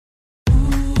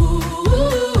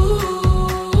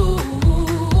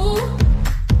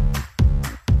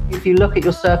if you look at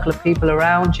your circle of people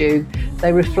around you,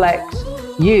 they reflect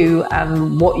you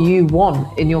and what you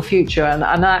want in your future. And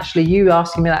actually, you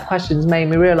asking me that question has made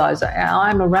me realize that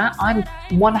I'm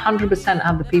 100%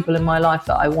 have the people in my life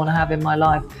that I want to have in my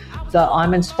life, that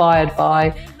I'm inspired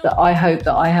by, that I hope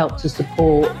that I help to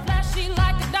support.